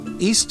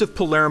East of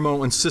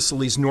Palermo on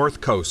Sicily's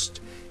north coast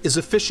is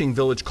a fishing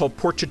village called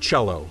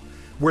Porticello,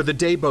 where the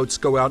day boats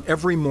go out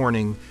every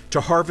morning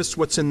to harvest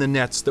what's in the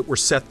nets that were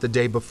set the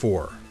day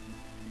before.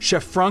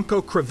 Chef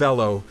Franco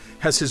Crivello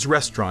has his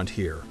restaurant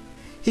here.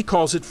 He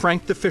calls it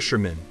Frank the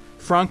Fisherman,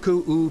 Franco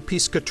u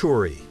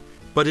Pescatori,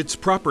 but its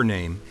proper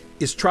name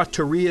is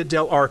Trattoria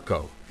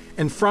dell'Arco,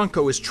 and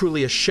Franco is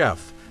truly a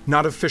chef,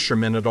 not a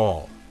fisherman at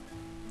all.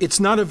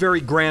 It's not a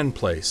very grand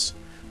place,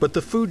 but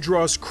the food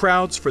draws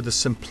crowds for the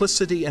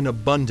simplicity and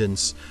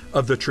abundance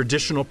of the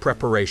traditional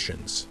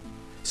preparations.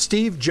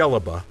 Steve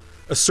Jelaba,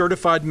 a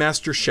certified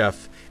master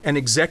chef and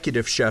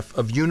executive chef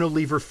of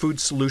Unilever Food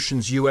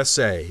Solutions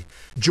USA,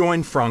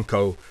 joined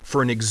Franco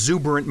for an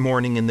exuberant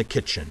morning in the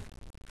kitchen.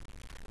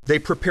 They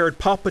prepared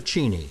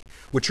polpacini,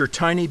 which are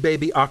tiny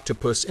baby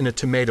octopus in a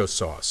tomato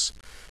sauce,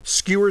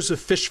 skewers of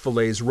fish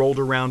fillets rolled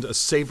around a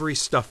savory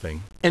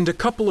stuffing, and a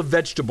couple of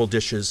vegetable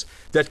dishes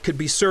that could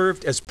be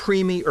served as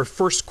primi or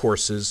first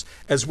courses,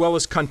 as well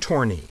as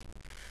contorni,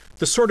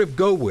 the sort of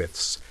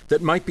go-withs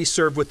that might be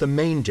served with the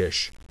main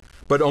dish,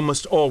 but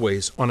almost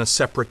always on a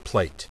separate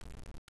plate.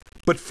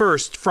 But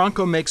first,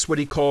 Franco makes what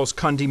he calls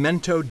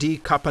condimento di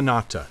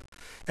caponata,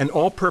 an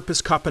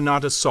all-purpose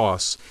caponata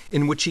sauce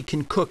in which he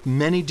can cook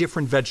many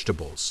different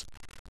vegetables: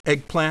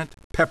 eggplant,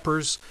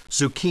 peppers,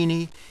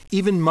 zucchini,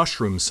 even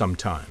mushrooms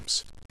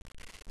sometimes.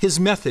 His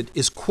method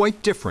is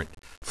quite different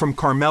from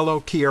Carmelo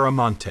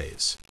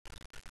Chiaramonte's.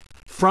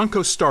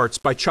 Franco starts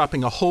by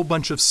chopping a whole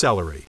bunch of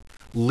celery,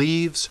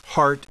 leaves,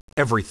 heart,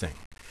 everything,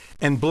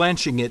 and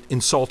blanching it in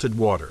salted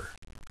water.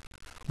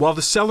 While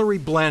the celery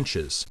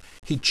blanches,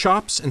 he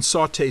chops and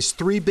sautés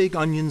 3 big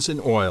onions in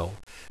oil,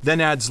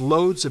 then adds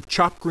loads of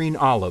chopped green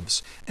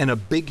olives and a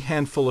big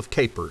handful of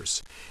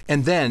capers,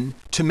 and then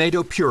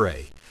tomato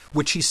puree,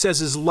 which he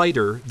says is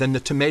lighter than the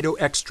tomato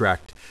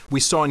extract we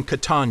saw in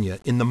Catania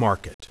in the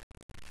market.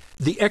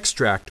 The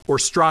extract, or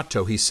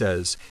strato, he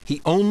says,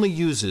 he only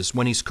uses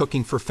when he's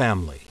cooking for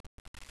family.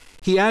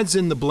 He adds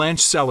in the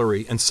blanched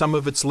celery and some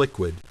of its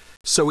liquid,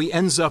 so he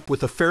ends up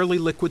with a fairly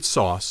liquid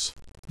sauce,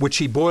 which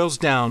he boils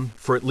down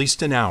for at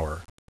least an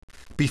hour,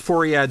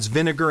 before he adds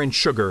vinegar and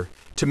sugar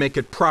to make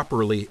it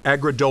properly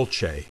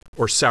agrodolce,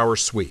 or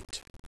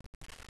sour-sweet.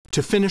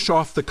 To finish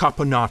off the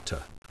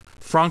caponata,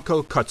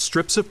 Franco cut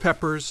strips of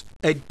peppers,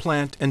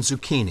 eggplant, and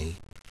zucchini,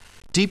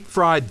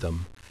 deep-fried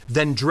them,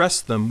 then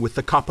dressed them with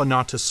the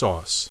caponata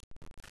sauce.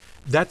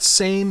 That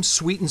same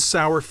sweet and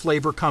sour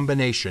flavor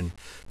combination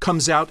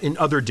comes out in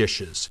other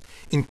dishes,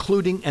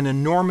 including an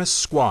enormous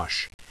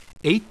squash,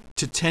 8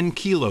 to 10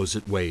 kilos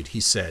it weighed,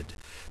 he said,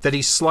 that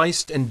he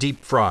sliced and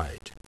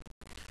deep-fried.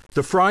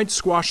 The fried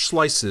squash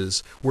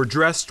slices were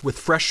dressed with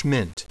fresh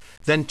mint,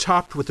 then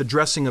topped with a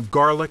dressing of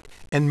garlic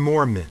and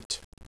more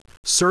mint.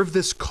 "Serve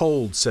this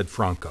cold," said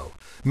Franco,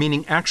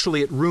 meaning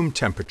actually at room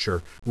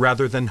temperature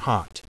rather than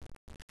hot.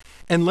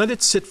 "And let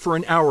it sit for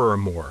an hour or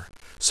more,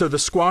 so the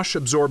squash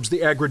absorbs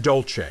the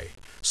agrodolce,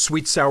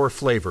 sweet-sour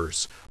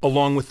flavors,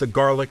 along with the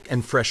garlic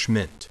and fresh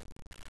mint."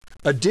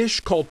 A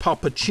dish called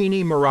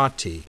polpacini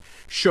Maratti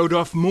showed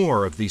off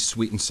more of these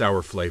sweet and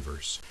sour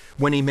flavors,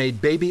 when he made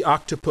baby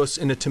octopus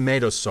in a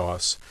tomato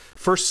sauce,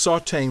 first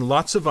sautéing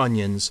lots of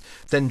onions,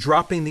 then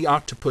dropping the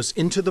octopus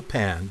into the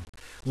pan,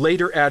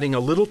 later adding a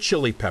little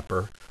chili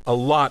pepper, a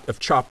lot of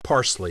chopped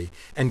parsley,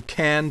 and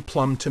canned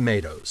plum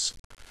tomatoes.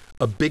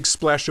 A big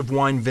splash of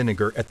wine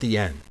vinegar at the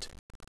end.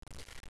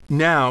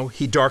 Now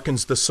he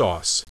darkens the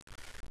sauce,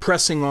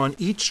 pressing on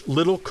each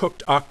little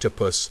cooked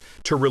octopus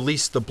to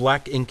release the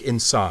black ink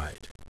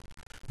inside.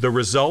 The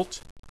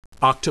result?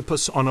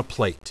 Octopus on a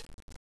plate.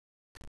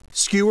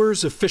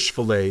 Skewers of fish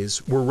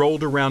fillets were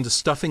rolled around a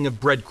stuffing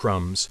of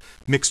breadcrumbs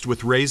mixed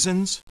with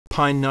raisins,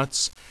 pine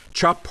nuts,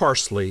 chopped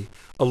parsley,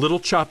 a little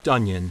chopped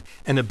onion,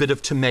 and a bit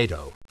of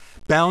tomato,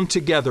 bound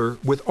together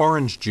with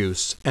orange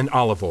juice and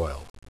olive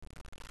oil.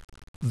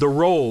 The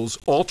rolls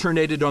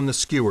alternated on the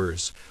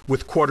skewers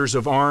with quarters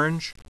of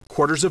orange,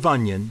 quarters of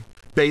onion,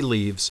 bay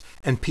leaves,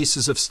 and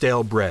pieces of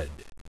stale bread.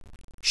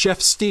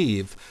 Chef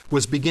Steve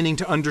was beginning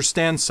to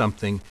understand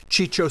something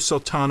Ciccio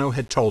Sultano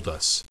had told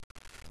us,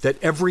 that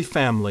every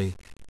family,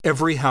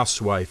 every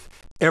housewife,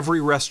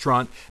 every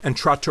restaurant and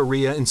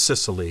trattoria in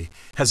Sicily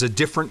has a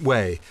different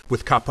way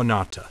with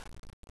caponata.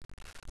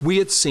 We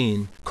had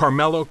seen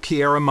Carmelo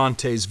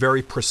Chiaramonte's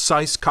very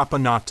precise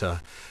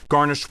caponata,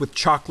 garnished with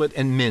chocolate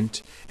and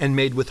mint and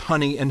made with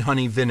honey and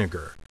honey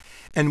vinegar.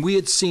 And we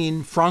had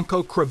seen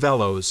Franco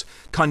Crivello's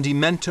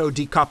condimento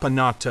di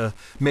caponata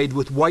made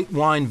with white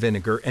wine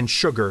vinegar and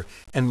sugar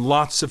and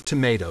lots of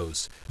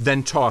tomatoes,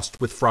 then tossed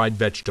with fried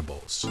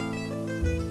vegetables.